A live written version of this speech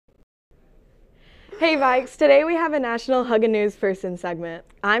Hey Vikes, today we have a National Hug a News Person segment.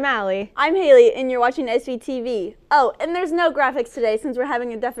 I'm Allie. I'm Haley, and you're watching SVTV. Oh, and there's no graphics today since we're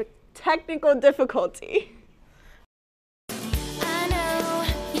having a technical difficulty. I know,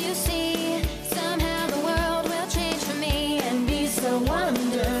 you see, somehow the world will change for me and be so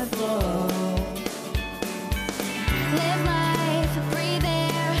wonderful. Live life, breathe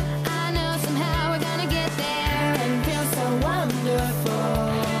air, I know somehow we're gonna get there and feel so wonderful.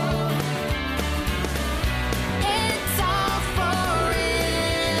 It's all for real,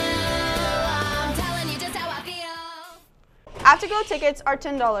 I'm telling you just how I feel. Afterglow tickets are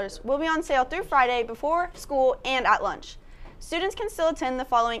 $10. Will be on sale through Friday before school and at lunch. Students can still attend the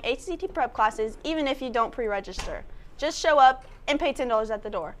following HCT prep classes even if you don't pre-register. Just show up and pay $10 at the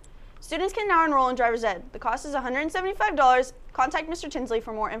door. Students can now enroll in driver's ed. The cost is $175. Contact Mr. Tinsley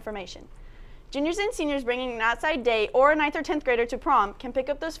for more information. Juniors and seniors bringing an outside date or a 9th or 10th grader to prom can pick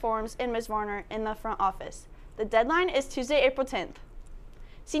up those forms in Ms. Varner in the front office. The deadline is Tuesday, April 10th.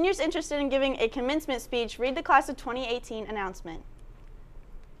 Seniors interested in giving a commencement speech, read the Class of 2018 announcement.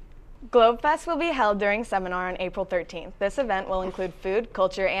 GlobeFest will be held during seminar on April 13th. This event will include food,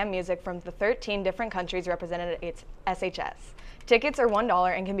 culture, and music from the 13 different countries represented at SHS. Tickets are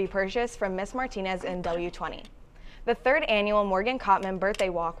 $1 and can be purchased from Miss Martinez in W20. The third annual Morgan Cotman Birthday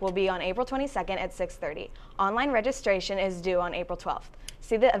Walk will be on April 22nd at 6:30. Online registration is due on April 12th.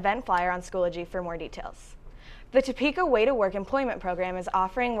 See the event flyer on Schoology for more details. The Topeka Way to Work Employment Program is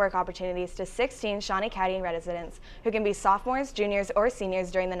offering work opportunities to 16 Shawnee County residents who can be sophomores, juniors, or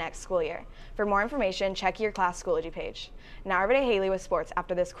seniors during the next school year. For more information, check your class Schoology page. Now over to Haley with sports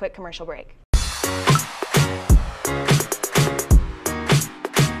after this quick commercial break.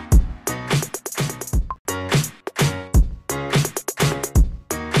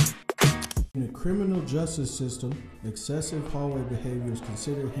 In the criminal justice system, excessive hallway behavior is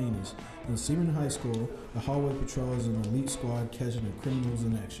considered heinous. In Seaman High School, the hallway patrol is an elite squad catching the criminals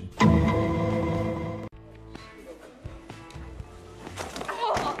in action.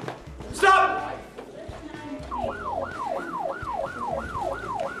 Stop!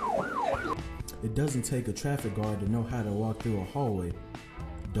 It doesn't take a traffic guard to know how to walk through a hallway.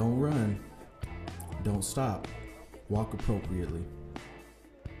 Don't run. Don't stop. Walk appropriately.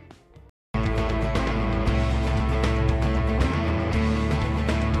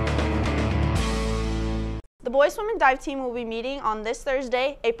 The boys swim and dive team will be meeting on this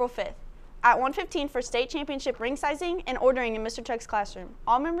Thursday, April 5th, at 1:15 for state championship ring sizing and ordering in Mr. Chuck's classroom.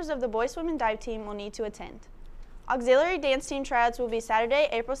 All members of the boys swim and dive team will need to attend. Auxiliary dance team tryouts will be Saturday,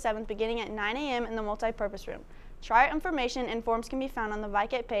 April 7th, beginning at 9 a.m. in the multi-purpose room. Tryout information and forms can be found on the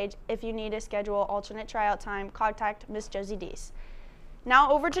Viking page. If you need to schedule alternate tryout time, contact Miss Josie Deese.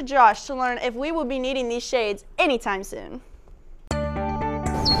 Now over to Josh to learn if we will be needing these shades anytime soon.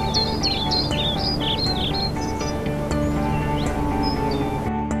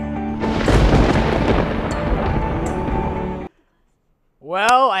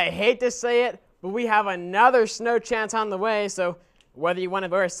 Well, I hate to say it, but we have another snow chance on the way, so whether you want to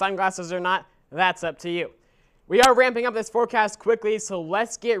wear sunglasses or not, that's up to you. We are ramping up this forecast quickly, so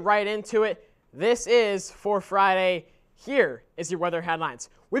let's get right into it. This is for Friday. Here is your weather headlines.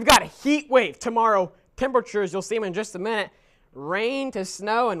 We've got a heat wave tomorrow. Temperatures, you'll see them in just a minute. Rain to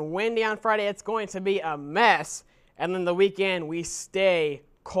snow and windy on Friday. It's going to be a mess. And then the weekend, we stay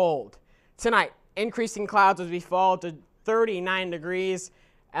cold. Tonight, increasing clouds as we fall to 39 degrees.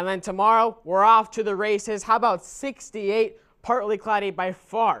 And then tomorrow, we're off to the races. How about 68, partly cloudy, by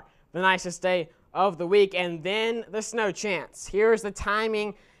far the nicest day of the week. And then the snow chance. Here's the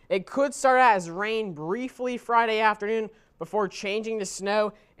timing. It could start out as rain briefly Friday afternoon before changing to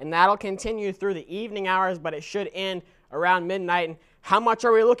snow, and that'll continue through the evening hours, but it should end around midnight. And how much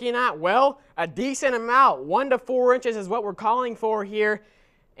are we looking at? Well, a decent amount. 1 to 4 inches is what we're calling for here.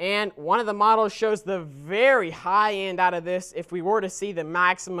 And one of the models shows the very high end out of this. If we were to see the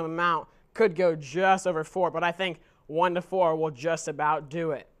maximum amount, could go just over 4, but I think 1 to 4 will just about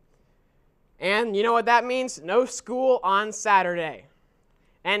do it. And you know what that means? No school on Saturday.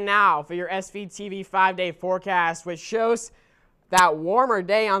 And now for your SVTV 5-day forecast, which shows that warmer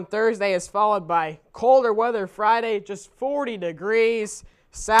day on Thursday is followed by colder weather Friday, just 40 degrees.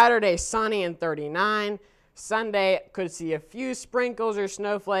 Saturday, sunny and 39. Sunday could see a few sprinkles or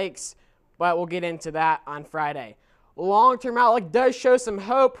snowflakes, but we'll get into that on Friday. Long-term outlook does show some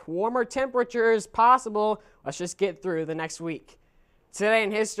hope. Warmer temperatures possible. Let's just get through the next week. Today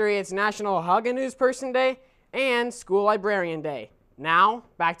in history, it's National Hug a News Person Day and School Librarian Day. Now,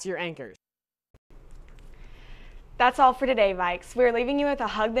 back to your anchors. That's all for today, Vikes. We're leaving you with a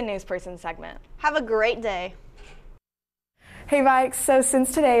Hug the News Person segment. Have a great day. Hey Vikes, so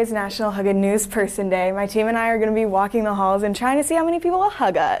since today is National Hug a News Person Day, my team and I are going to be walking the halls and trying to see how many people will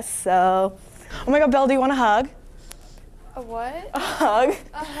hug us. So, oh my god, Belle, do you want a hug? A what? A hug?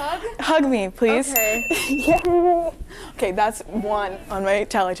 A hug? Hug me, please. Okay. Yeah. Okay, that's one on my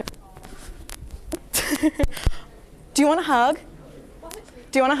tally chart. Do you want a hug? What?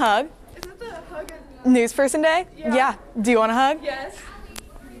 Do you want a hug? Is it the hug News Person Day? Yeah. Do you want a hug? Yes.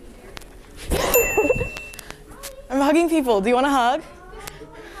 I'm hugging people. Do you want a hug?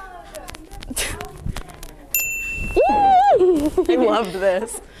 I loved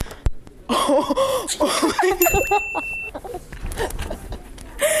this. Oh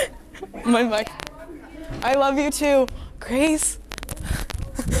my mic. I love you too, Grace.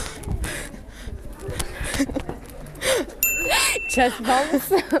 Chest bumps.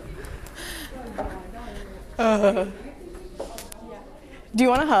 Do you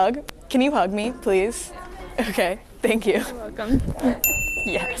want a hug? Can you hug me, please? Okay, thank you. You're welcome.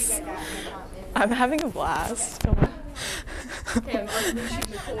 Yes. I'm having a blast.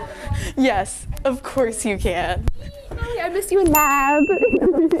 Yes, of course you can. Hi, I miss you in lab.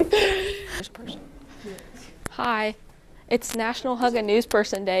 Hi, it's National Hug a News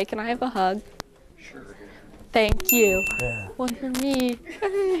Person Day. Can I have a hug? Sure. Thank you. Yeah. One for me.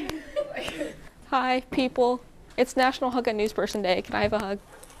 Hi, people. It's National Hug a News Person Day. Can I have a hug?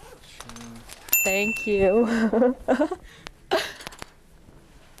 Sure. Thank you.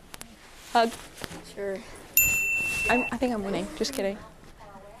 Hug. Sure. I think I'm winning. Just kidding.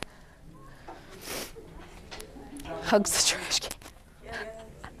 Hugs the trash can.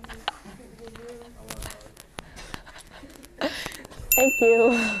 Thank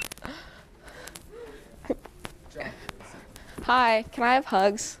you. Hi, can I have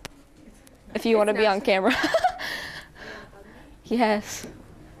hugs? If you want to be on camera. Yes.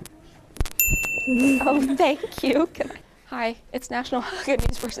 Oh, thank you. Hi, it's National Hug a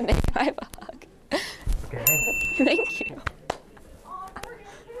News Person Day. Can I have a hug? Okay. Thank you.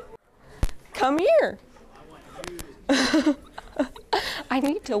 Come here. I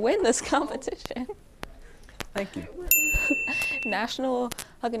need to win this competition. Thank you. National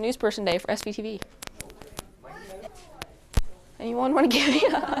Hug a News Person Day for SVTV. Anyone want to give me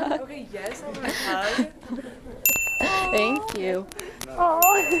a hug? Okay, yes, I want a hug. Thank you.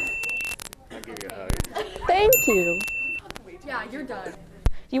 I'll give you a hug. Thank you. Yeah, you're done.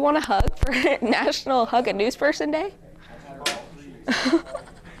 You want a hug for National Hug a News Person Day?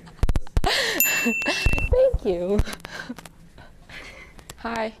 Thank you.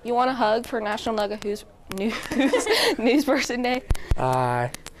 Hi, you want a hug for National Hug a News Person Day?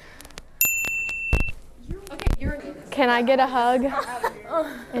 Hi. Can I get a hug? You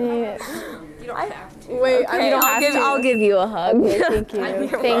don't have to. Wait, okay, you don't have to. I'll give you a hug. Okay,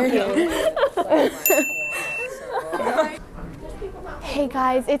 thank you. Thank you. Hey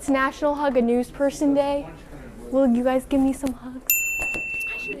guys, it's National Hug a News Person Day. Will you guys give me some hugs?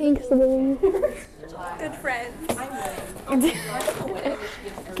 Thanks, Lily. Good friends.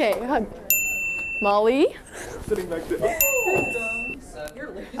 Okay, hug. Molly. Sitting back there.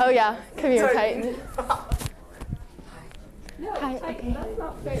 Oh yeah, come here, Titan. Hi, okay. That's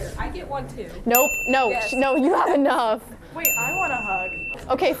not fair. I get one too. Nope, no, Yes. no, you have enough. Wait, I want a hug.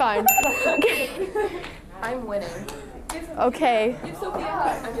 Okay, fine. I'm winning. Okay. Give Sophie a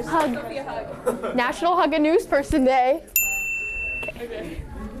hug. I'm just Hug. Sophie a hug. National Hug a News Person Day. Okay.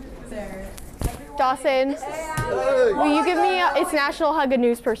 Dawson, will you give me it's National Hug a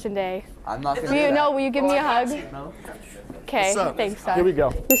News Person Day. I'm not gonna Will do you, that. no, will you give me a hug? No. Okay, What's up? thanks, Dawson. Here we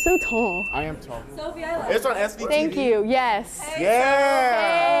go. You're so tall. I am tall. Sophie, I love you. It's on SVTV. Thank you, yes. Yeah.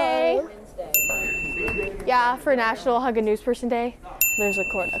 Hey. Yeah, for National Hug a News Person Day. There's a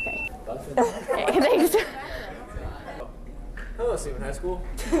cord, okay. Okay, thanks. Hello, Seaman High School.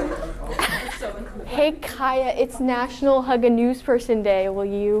 Hey, Kaya, it's National Hug a News Person Day. Will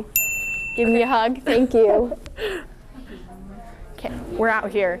you give me a hug? Thank you. Okay, we're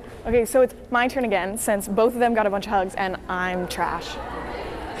out here. Okay, so it's my turn again since both of them got a bunch of hugs and I'm trash.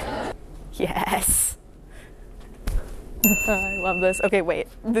 Yes. I love this. Okay, wait.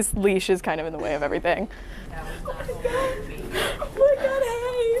 This leash is kind of in the way of everything. Oh my god,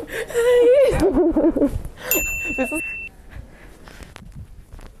 hey! Hey! This is...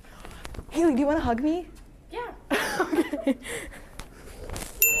 Haley, do you want to hug me? Yeah. Okay.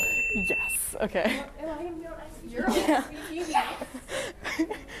 Yes, okay. You're on SVTV.